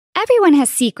Everyone has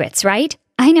secrets, right?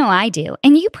 I know I do,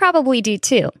 and you probably do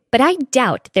too. But I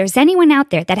doubt there's anyone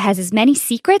out there that has as many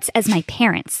secrets as my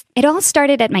parents. It all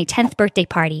started at my 10th birthday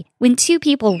party, when two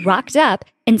people rocked up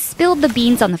and spilled the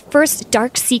beans on the first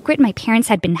dark secret my parents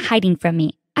had been hiding from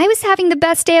me. I was having the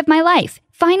best day of my life.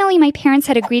 Finally, my parents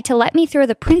had agreed to let me throw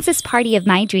the princess party of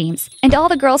my dreams, and all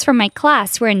the girls from my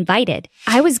class were invited.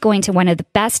 I was going to one of the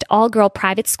best all-girl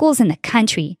private schools in the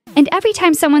country, and every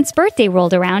time someone's birthday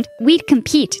rolled around, we'd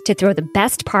compete to throw the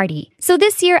best party. So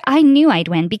this year, I knew I'd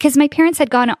win because my parents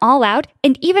had gone all out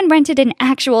and even rented an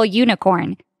actual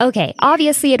unicorn. Okay,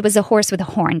 obviously it was a horse with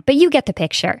a horn, but you get the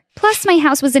picture. Plus, my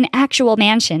house was an actual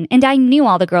mansion, and I knew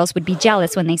all the girls would be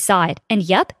jealous when they saw it. And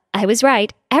yup, I was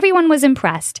right. Everyone was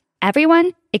impressed.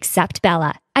 Everyone except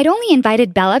Bella. I'd only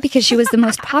invited Bella because she was the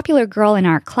most popular girl in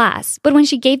our class, but when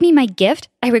she gave me my gift,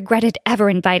 I regretted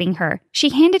ever inviting her. She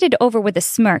handed it over with a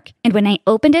smirk, and when I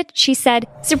opened it, she said,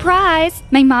 "Surprise!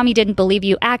 My mommy didn't believe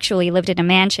you actually lived in a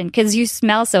mansion because you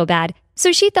smell so bad.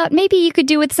 So she thought maybe you could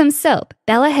do with some soap."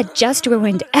 Bella had just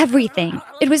ruined everything.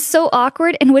 It was so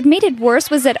awkward, and what made it worse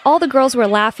was that all the girls were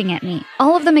laughing at me.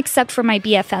 All of them except for my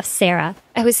BFF, Sarah.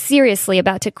 I was seriously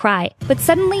about to cry, but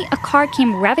suddenly a car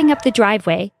came revving up the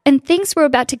driveway, and things were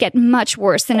about to get much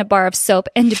worse than a bar of soap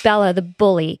and Bella the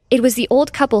bully. It was the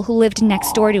old couple who lived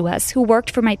next door to us who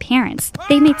worked for my parents.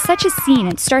 They made such a scene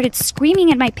and started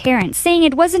screaming at my parents, saying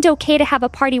it wasn't okay to have a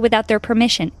party without their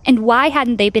permission, and why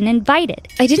hadn't they been invited?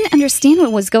 I didn't understand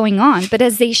what was going on, but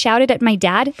as they shouted at my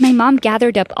dad, my mom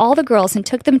gathered up all the girls and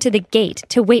took them to the gate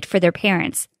to wait for their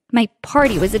parents. My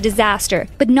party was a disaster,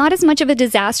 but not as much of a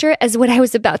disaster as what I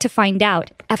was about to find out.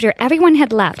 After everyone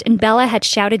had left and Bella had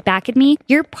shouted back at me,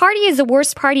 "Your party is the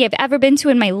worst party I've ever been to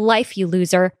in my life, you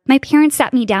loser," my parents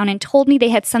sat me down and told me they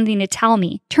had something to tell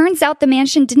me. Turns out the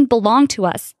mansion didn't belong to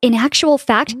us. In actual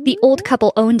fact, the old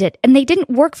couple owned it, and they didn't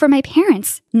work for my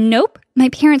parents. Nope. My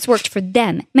parents worked for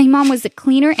them. My mom was the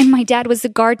cleaner and my dad was the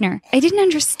gardener. I didn't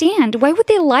understand. Why would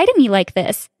they lie to me like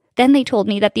this? Then they told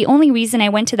me that the only reason I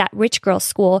went to that rich girl's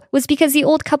school was because the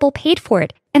old couple paid for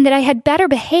it, and that I had better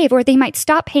behave or they might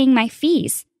stop paying my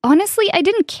fees. Honestly, I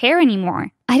didn't care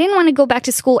anymore. I didn't want to go back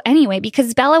to school anyway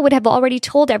because Bella would have already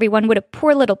told everyone what a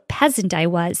poor little peasant I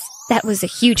was. That was a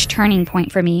huge turning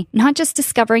point for me, not just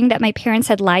discovering that my parents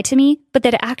had lied to me, but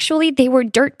that actually they were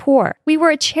dirt poor. We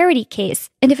were a charity case,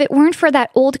 and if it weren't for that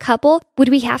old couple, would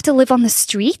we have to live on the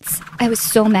streets? I was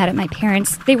so mad at my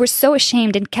parents. They were so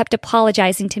ashamed and kept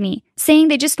apologizing to me, saying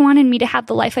they just wanted me to have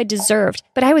the life I deserved.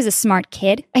 But I was a smart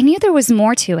kid. I knew there was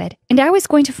more to it, and I was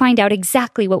going to find out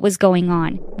exactly what was going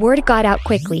on. Word got out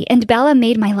quickly, and Bella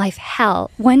made my life hell.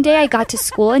 One day I got to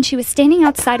school and she was standing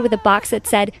outside with a box that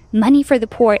said, "Money for the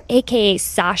poor, aka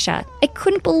Sasha." I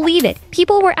couldn't believe it.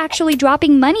 People were actually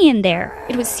dropping money in there.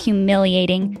 It was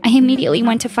humiliating. I immediately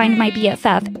went to find my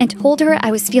BFF and told her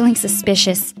I was feeling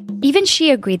suspicious. Even she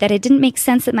agreed that it didn't make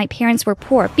sense that my parents were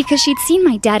poor because she'd seen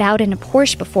my dad out in a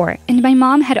Porsche before, and my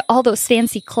mom had all those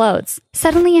fancy clothes.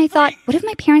 Suddenly I thought, what if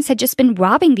my parents had just been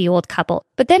robbing the old couple?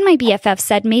 But then my BFF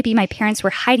said maybe my parents were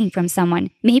hiding from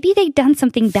someone. Maybe they'd done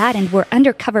something bad and were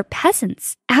undercover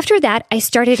peasants. After that, I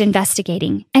started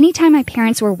investigating. Anytime my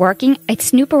parents were working, I'd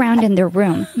snoop around in their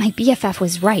room. My BFF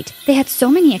was right. They had so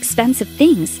many expensive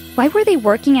things. Why were they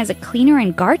working as a cleaner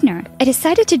and gardener? I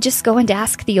decided to just go and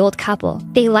ask the old couple.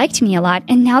 They liked me a lot,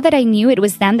 and now that I knew it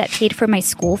was them that paid for my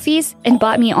school fees and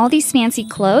bought me all these fancy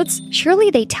clothes, surely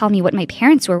they'd tell me what my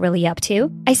parents were really up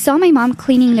to. I saw my mom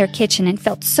cleaning their kitchen and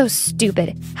felt so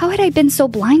stupid. How had I been so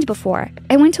blind before?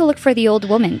 I went to look for the old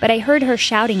woman, but I heard her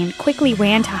shouting and quickly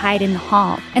ran to hide in the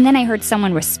hall. And then I heard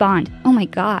someone respond. Oh my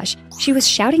gosh, she was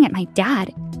shouting at my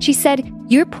dad. She said,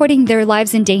 "You're putting their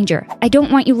lives in danger. I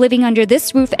don't want you living under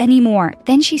this roof anymore."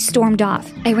 Then she stormed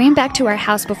off. I ran back to our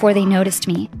house before they noticed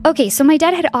me. Okay, so my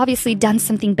dad had obviously done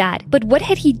something bad, but what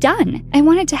had he done? I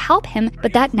wanted to help him,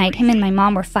 but that night him and my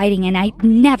mom were fighting and I'd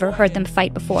never heard them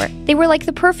fight before. They were like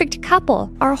the perfect couple.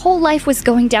 Our whole life was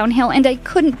going downhill and I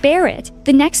couldn't bear it.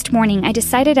 The next morning, I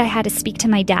decided I had to speak to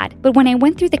my dad, but when I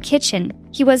went through the kitchen,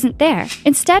 he wasn't there.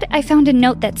 Instead, I found a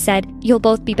note that said, "You'll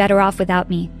both be better off without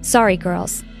me. Sorry,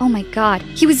 girls." Oh my God,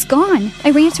 he was gone. I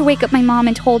ran to wake up my mom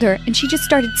and told her, and she just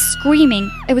started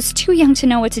screaming. I was too young to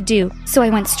know what to do, so I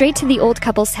went straight to the old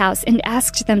couple's house and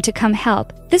asked them to come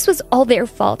help. This was all their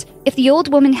fault. If the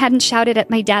old woman hadn't shouted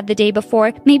at my dad the day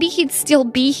before, maybe he'd still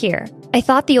be here. I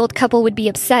thought the old couple would be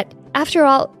upset. After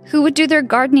all, who would do their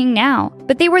gardening now?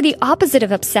 But they were the opposite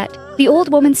of upset. The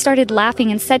old woman started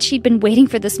laughing and said she'd been waiting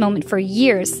for this moment for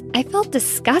years. I felt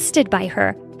disgusted by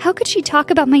her. How could she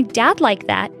talk about my dad like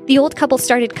that? The old couple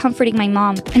started comforting my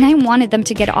mom, and I wanted them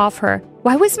to get off her.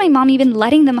 Why was my mom even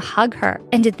letting them hug her?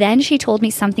 And then she told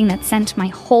me something that sent my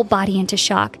whole body into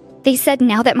shock. They said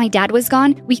now that my dad was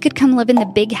gone, we could come live in the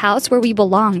big house where we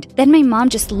belonged. Then my mom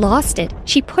just lost it.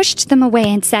 She pushed them away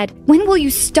and said, "When will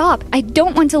you stop? I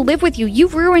don't want to live with you.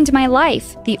 You've ruined my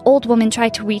life." The old woman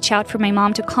tried to reach out for my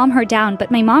mom to calm her down,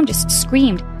 but my mom just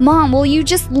screamed, "Mom, will you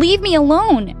just leave me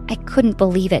alone?" I couldn't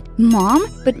believe it. Mom?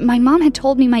 But my mom had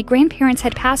told me my grandparents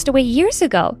had passed away years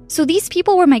ago. So these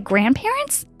people were my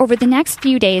grandparents? Over the next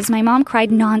few days, my mom cried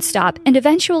nonstop, and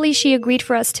eventually she agreed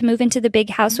for us to move into the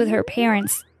big house with her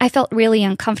parents. I felt really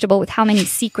uncomfortable with how many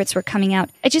secrets were coming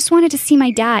out. I just wanted to see my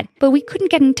dad, but we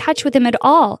couldn't get in touch with him at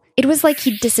all. It was like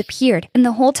he'd disappeared, and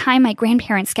the whole time my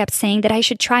grandparents kept saying that I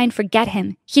should try and forget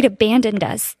him. He'd abandoned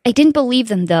us. I didn't believe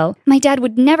them, though. My dad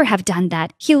would never have done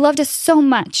that. He loved us so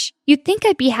much. You'd think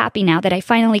I'd be happy now that I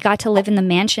finally got to live in the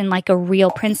mansion like a real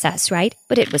princess, right?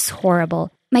 But it was horrible.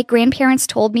 My grandparents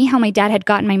told me how my dad had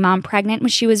gotten my mom pregnant when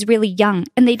she was really young,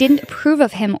 and they didn't approve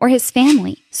of him or his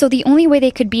family. So the only way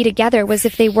they could be together was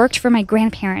if they worked for my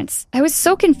grandparents. I was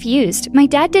so confused. My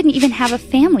dad didn't even have a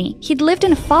family. He'd lived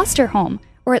in a foster home.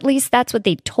 Or at least that's what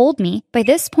they told me. By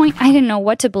this point, I didn't know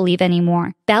what to believe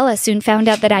anymore. Bella soon found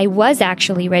out that I was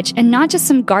actually rich and not just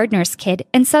some gardener's kid,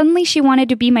 and suddenly she wanted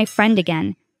to be my friend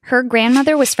again. Her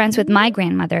grandmother was friends with my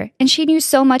grandmother, and she knew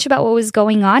so much about what was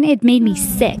going on, it made me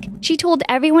sick. She told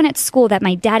everyone at school that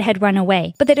my dad had run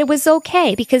away, but that it was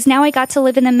okay because now I got to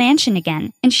live in the mansion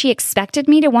again. And she expected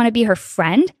me to want to be her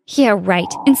friend? Yeah,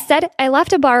 right. Instead, I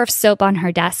left a bar of soap on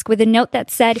her desk with a note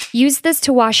that said, "Use this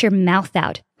to wash your mouth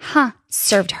out." Huh,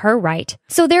 served her right.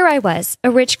 So there I was,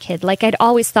 a rich kid like I'd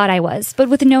always thought I was, but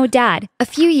with no dad. A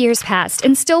few years passed,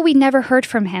 and still we never heard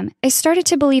from him. I started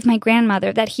to believe my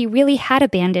grandmother that he really had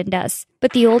abandoned us.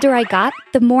 But the older I got,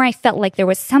 the more I felt like there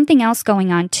was something else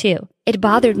going on too. It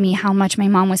bothered me how much my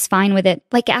mom was fine with it.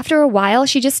 Like after a while,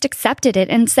 she just accepted it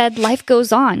and said life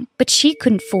goes on. But she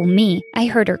couldn't fool me. I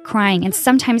heard her crying, and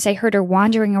sometimes I heard her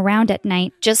wandering around at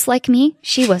night. Just like me,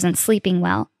 she wasn't sleeping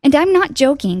well. And I'm not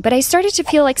joking, but I started to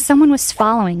feel like someone was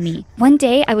following me. One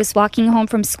day, I was walking home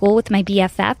from school with my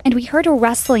BFF, and we heard a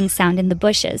rustling sound in the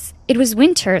bushes. It was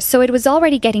winter, so it was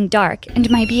already getting dark,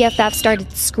 and my BFF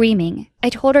started screaming. I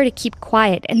told her to keep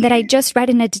quiet and that I'd just read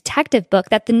in a detective book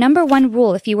that the #1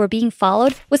 rule if you were being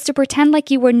followed was to pretend like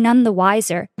you were none the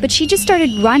wiser. But she just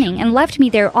started running and left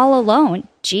me there all alone.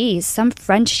 Geez, some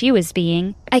friend she was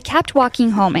being. I kept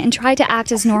walking home and tried to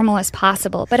act as normal as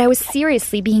possible, but I was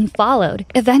seriously being followed.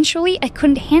 Eventually, I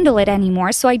couldn't handle it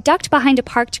anymore, so I ducked behind a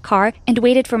parked car and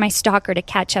waited for my stalker to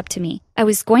catch up to me. I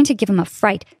was going to give him a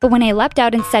fright, but when I leapt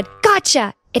out and said,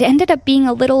 "Gotcha!" it ended up being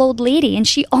a little old lady, and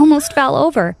she almost fell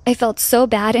over. I felt so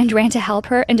bad and ran to help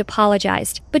her and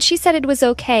apologized. But she said it was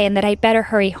okay and that I'd better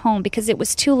hurry home because it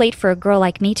was too late for a girl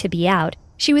like me to be out.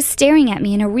 She was staring at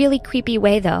me in a really creepy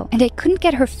way, though, and I couldn't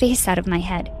get her face out of my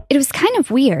head. It was kind of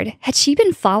weird. Had she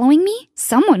been following me?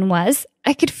 Someone was.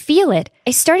 I could feel it.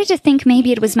 I started to think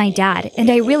maybe it was my dad, and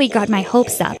I really got my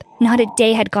hopes up. Not a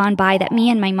day had gone by that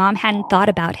me and my mom hadn't thought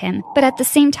about him. But at the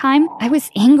same time, I was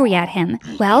angry at him.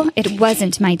 Well, it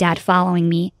wasn't my dad following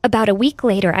me. About a week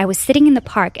later, I was sitting in the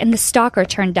park and the stalker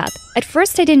turned up. At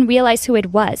first, I didn't realize who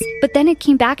it was, but then it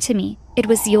came back to me. It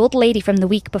was the old lady from the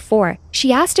week before.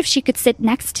 She asked if she could sit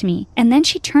next to me, and then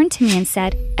she turned to me and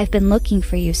said, "I've been looking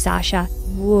for you, Sasha."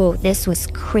 Whoa, this was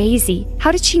crazy.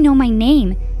 How did she know my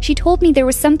name? She told me there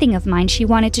was something of mine she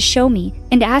wanted to show me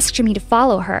and asked for me to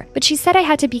follow her, but she said I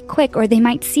had to be quick or they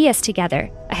might see us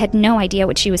together. I had no idea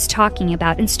what she was talking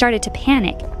about and started to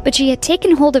panic, but she had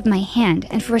taken hold of my hand,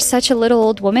 and for such a little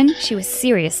old woman, she was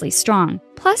seriously strong.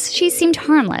 Plus, she seemed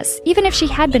harmless, even if she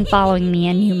had been following me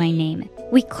and knew my name.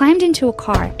 We climbed into a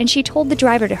car, and she told the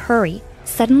driver to hurry.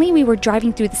 Suddenly, we were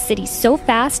driving through the city so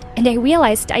fast, and I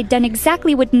realized I'd done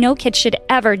exactly what no kid should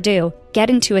ever do: get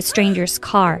into a stranger's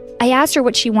car. I asked her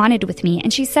what she wanted with me,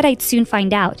 and she said I'd soon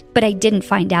find out. But I didn't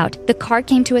find out. The car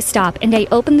came to a stop, and I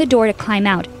opened the door to climb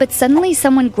out. But suddenly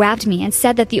someone grabbed me and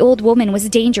said that the old woman was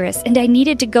dangerous, and I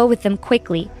needed to go with them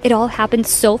quickly. It all happened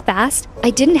so fast,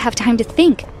 I didn't have time to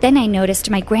think. Then I noticed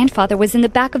my grandfather was in the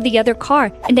back of the other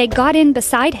car, and I got in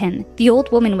beside him. The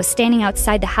old woman was standing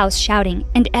outside the house shouting,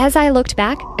 and as I looked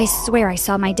back, I swear I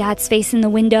saw my dad's face in the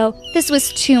window. This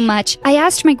was too much. I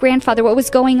asked my grandfather what was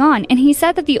going on, and he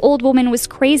said that the old woman was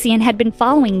crazy and had been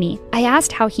following me. I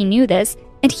asked how he knew this,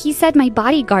 and he said my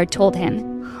bodyguard told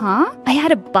him. Huh? I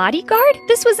had a bodyguard?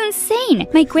 This was insane.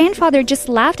 My grandfather just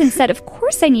laughed and said of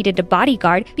course I needed a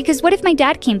bodyguard because what if my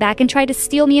dad came back and tried to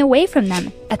steal me away from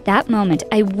them? At that moment,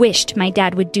 I wished my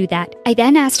dad would do that. I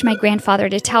then asked my grandfather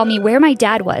to tell me where my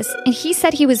dad was, and he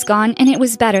said he was gone and it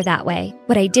was better that way.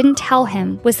 What I didn't tell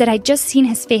him was that I'd just seen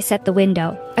his face at the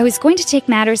window. I was going to take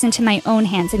matters into my own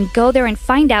hands and go there and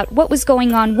find out what was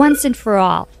going on once and for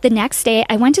all. The next day,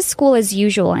 I went to school as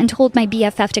usual and told my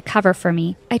BFF to cover for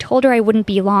me. I told her I wouldn't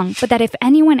be long, but that if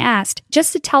anyone asked,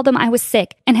 just to tell them I was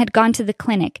sick and had gone to the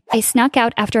clinic. I snuck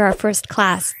out after our first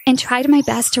class and tried my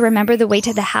best to remember the way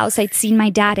to the house I'd seen my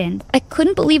dad in. I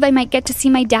couldn't believe I might get to see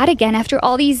my dad again after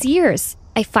all these years.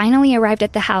 I finally arrived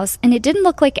at the house and it didn't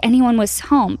look like anyone was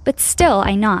home, but still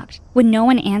I knocked. When no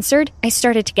one answered, I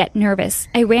started to get nervous.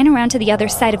 I ran around to the other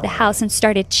side of the house and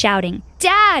started shouting,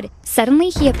 "Dad!" Suddenly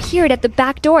he appeared at the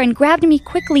back door and grabbed me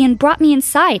quickly and brought me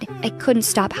inside. I couldn't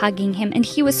stop hugging him and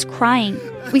he was crying.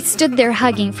 We stood there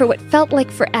hugging for what felt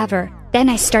like forever. Then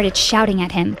I started shouting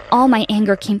at him. All my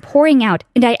anger came pouring out,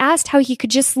 and I asked how he could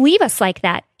just leave us like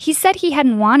that. He said he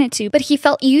hadn't wanted to, but he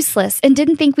felt useless and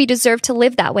didn't think we deserved to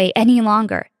live that way any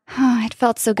longer. It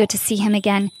felt so good to see him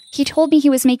again. He told me he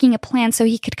was making a plan so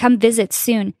he could come visit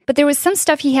soon, but there was some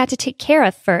stuff he had to take care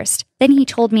of first. Then he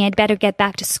told me I'd better get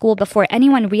back to school before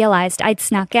anyone realized I'd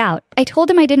snuck out. I told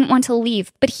him I didn't want to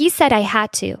leave, but he said I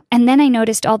had to. And then I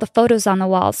noticed all the photos on the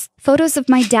walls. Photos of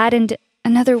my dad and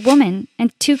another woman,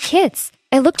 and 2 kids.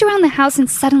 I looked around the house and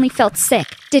suddenly felt sick.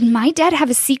 Did my dad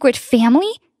have a secret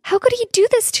family? How could he do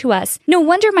this to us? No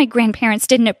wonder my grandparents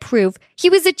didn't approve. He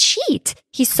was a cheat.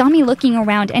 He saw me looking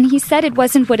around and he said it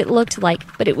wasn't what it looked like,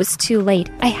 but it was too late.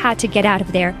 I had to get out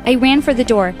of there. I ran for the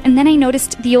door and then I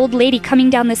noticed the old lady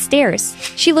coming down the stairs.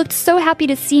 She looked so happy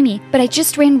to see me, but I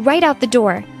just ran right out the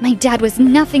door. My dad was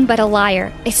nothing but a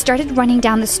liar. I started running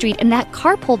down the street and that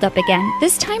car pulled up again.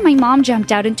 This time my mom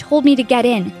jumped out and told me to get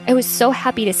in. I was so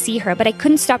happy to see her, but I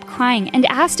couldn't stop crying and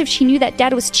asked if she knew that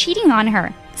dad was cheating on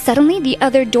her. Suddenly, the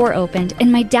other door opened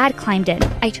and my dad climbed in.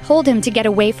 I told him to get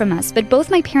away from us, but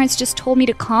both my parents just told me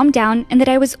to calm down and that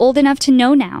I was old enough to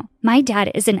know now. My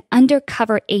dad is an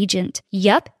undercover agent.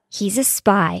 Yup, he's a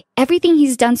spy. Everything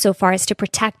he's done so far is to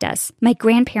protect us. My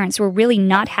grandparents were really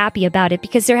not happy about it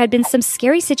because there had been some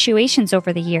scary situations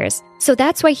over the years. So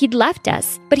that's why he'd left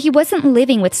us. But he wasn't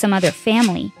living with some other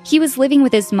family. He was living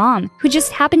with his mom, who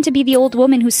just happened to be the old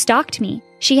woman who stalked me.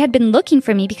 She had been looking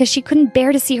for me because she couldn't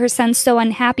bear to see her son so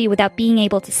unhappy without being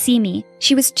able to see me.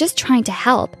 She was just trying to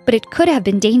help, but it could have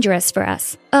been dangerous for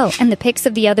us. Oh, and the pics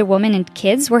of the other woman and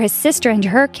kids were his sister and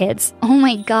her kids. Oh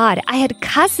my God, I had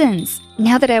cousins!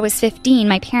 Now that I was 15,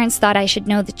 my parents thought I should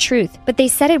know the truth, but they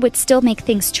said it would still make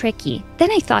things tricky.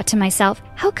 Then I thought to myself,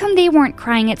 how come they weren't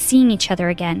crying at seeing each other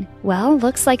again? Well,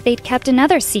 looks like they'd kept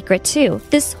another secret too.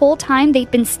 This whole time they'd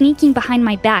been sneaking behind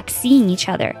my back seeing each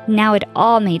other. Now it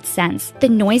all made sense. The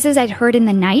noises I'd heard in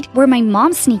the night were my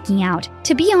mom sneaking out.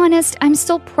 To be honest, I'm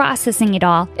still processing it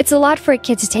all. It's a lot for a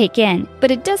kid to take in,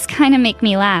 but it does kind of make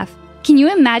me laugh. Can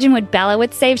you imagine what Bella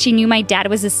would say if she knew my dad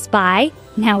was a spy?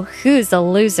 Now who's a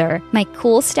loser? My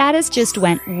cool status just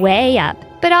went way up.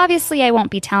 But obviously I won't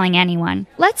be telling anyone.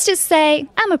 Let's just say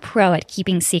I'm a pro at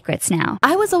keeping secrets now.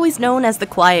 I was always known as the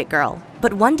quiet girl,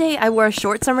 but one day I wore a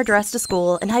short summer dress to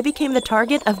school and I became the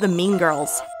target of the mean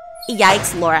girls.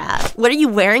 Yikes, Laura. What are you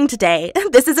wearing today?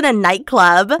 This isn't a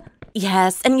nightclub.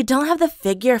 Yes, and you don't have the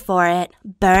figure for it.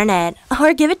 Burn it,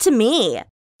 or give it to me.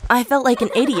 I felt like an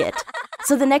idiot.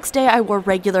 So the next day I wore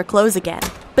regular clothes again.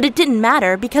 But it didn't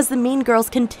matter because the mean girls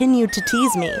continued to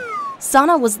tease me.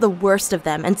 Sana was the worst of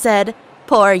them and said,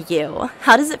 "Poor you.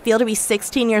 How does it feel to be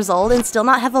 16 years old and still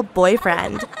not have a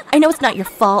boyfriend? I know it's not your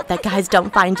fault that guys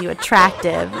don't find you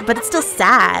attractive, but it's still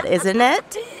sad, isn't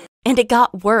it?" And it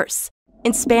got worse.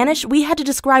 In Spanish, we had to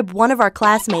describe one of our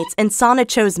classmates and Sana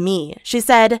chose me. She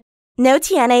said, "No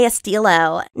tiene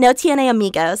estilo, no tiene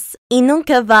amigos, y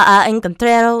nunca va a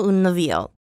encontrar un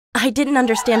novio." I didn't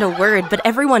understand a word, but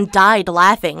everyone died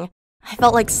laughing. I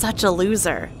felt like such a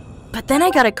loser. But then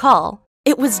I got a call.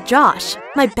 It was Josh,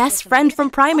 my best friend from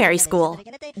primary school.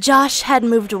 Josh had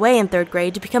moved away in 3rd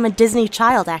grade to become a Disney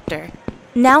child actor.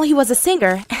 Now he was a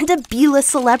singer and a B-list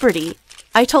celebrity.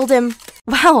 I told him,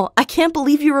 "Wow, I can't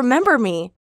believe you remember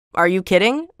me." "Are you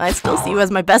kidding? I still see you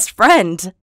as my best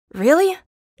friend." "Really?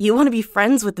 You want to be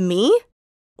friends with me?"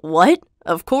 "What?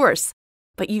 Of course.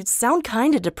 But you sound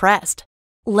kinda depressed.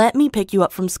 Let me pick you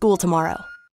up from school tomorrow."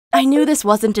 I knew this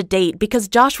wasn't a date because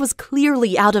Josh was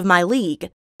clearly out of my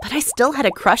league, but I still had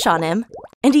a crush on him.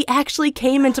 And he actually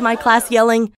came into my class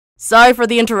yelling, "Sorry for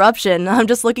the interruption, I'm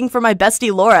just looking for my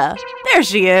bestie Laura." There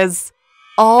she is.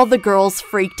 All the girls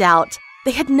freaked out.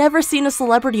 They had never seen a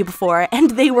celebrity before,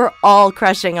 and they were all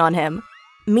crushing on him.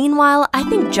 Meanwhile, I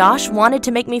think Josh wanted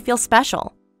to make me feel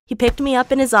special. He picked me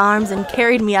up in his arms and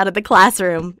carried me out of the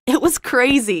classroom. It was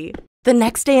crazy. The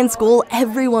next day in school,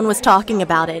 everyone was talking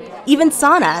about it. Even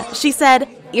Sana. She said,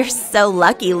 "You're so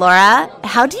lucky, Laura.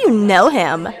 How do you know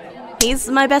him?" "He's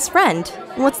my best friend.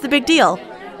 What's the big deal?"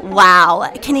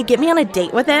 "Wow, can you get me on a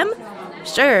date with him?"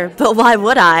 "Sure, but why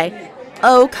would I?"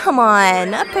 "Oh, come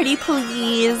on, pretty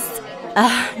please."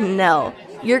 No.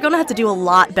 You're gonna have to do a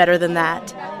lot better than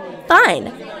that."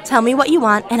 "Fine. Tell me what you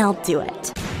want and I'll do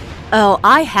it." Oh,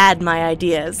 I had my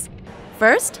ideas.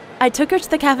 First, I took her to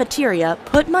the cafeteria,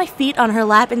 put my feet on her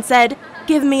lap and said,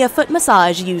 "Give me a foot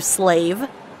massage, you slave."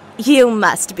 "You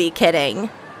must be kidding."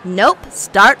 "Nope,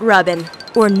 start rubbing,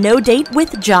 or no date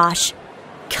with Josh."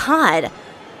 God.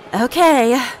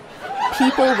 Okay.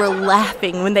 People were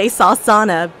laughing when they saw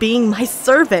Sana being my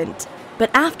servant. But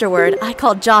afterward, I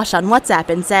called Josh on WhatsApp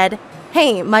and said,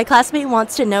 "Hey, my classmate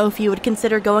wants to know if you would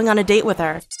consider going on a date with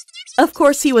her." Of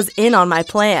course, he was in on my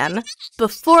plan.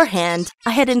 Beforehand,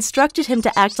 I had instructed him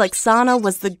to act like Sana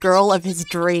was the girl of his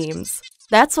dreams.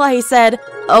 That's why he said,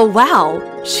 "Oh wow,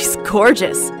 she's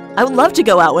gorgeous. I would love to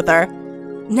go out with her."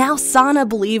 Now Sana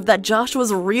believed that Josh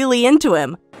was really into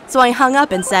him. So I hung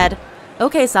up and said,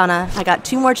 "Okay, Sana, I got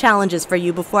 2 more challenges for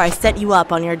you before I set you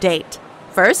up on your date.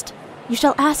 First, you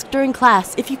shall ask during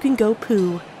class if you can go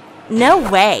poo." "No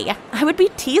way! I would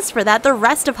be teased for that the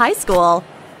rest of high school."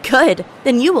 "Good,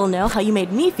 then you will know how you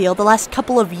made me feel the last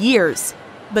couple of years."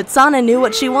 But Sana knew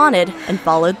what she wanted and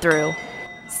followed through.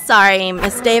 "Sorry,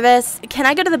 Miss Davis, can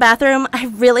I go to the bathroom? I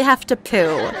really have to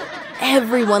poo."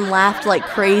 Everyone laughed like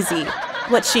crazy.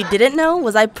 What she didn't know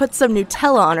was I put some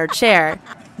Nutella on her chair.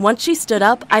 Once she stood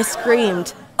up, I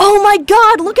screamed, "Oh my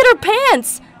God, look at her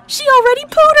pants! She already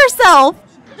pooed herself!"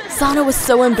 Sana was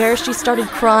so embarrassed she started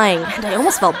crying, and I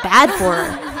almost felt bad for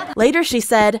her. Later she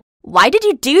said, "Why did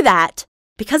you do that?"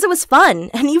 "Because it was fun,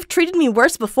 and you've treated me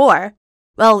worse before."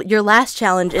 "Well, your last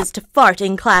challenge is to fart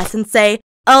in class and say,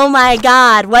 'Oh my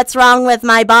God, what's wrong with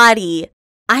my body?'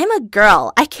 I'm a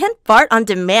girl, I can't fart on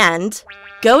demand."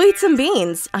 "Go eat some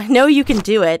beans. I know you can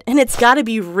do it, and it's gotta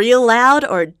be real loud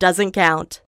or it doesn't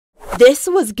count." This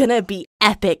was gonna be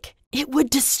epic. It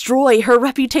would destroy her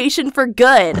reputation for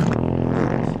good.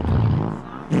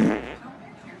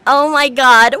 "Oh my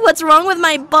God, what's wrong with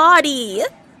my body?"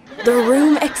 The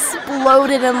room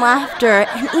exploded in laughter,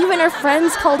 and even her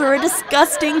friends called her a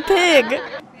disgusting pig.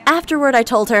 Afterward, I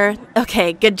told her,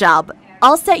 "Okay, good job.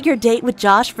 I'll set your date with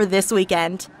Josh for this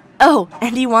weekend. Oh,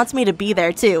 and he wants me to be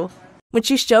there too." When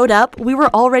she showed up, we were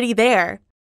already there.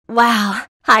 "Wow.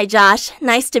 Hi, Josh.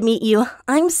 Nice to meet you.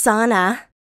 I'm Sana."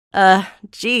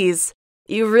 Geez.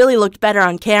 You really looked better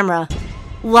on camera."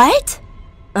 "What?"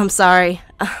 "I'm sorry.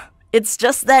 It's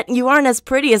just that you aren't as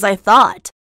pretty as I thought."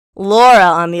 Laura,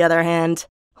 on the other hand,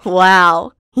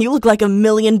 "Wow, you look like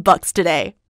 $1,000,000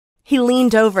 today." He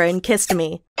leaned over and kissed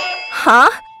me. "Huh?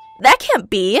 That can't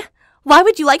be. Why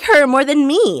would you like her more than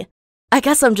me?" "I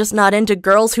guess I'm just not into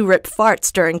girls who rip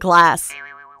farts during class."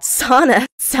 "Sana,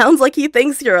 sounds like he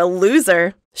thinks you're a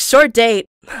loser. Short date.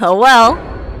 Oh well."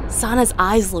 Sana's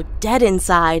eyes looked dead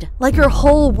inside, like her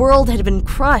whole world had been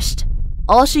crushed.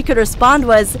 All she could respond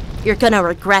was, "You're gonna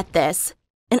regret this."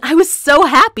 And I was so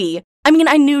happy. I mean,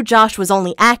 I knew Josh was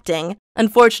only acting.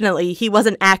 Unfortunately, he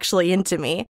wasn't actually into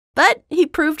me. But he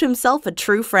proved himself a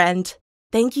true friend.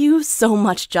 Thank you so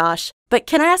much, Josh. But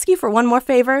can I ask you for one more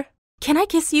favor? Can I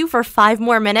kiss you for 5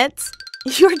 more minutes?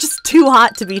 You're just too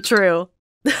hot to be true.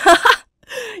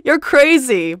 You're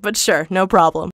crazy, but sure, no problem.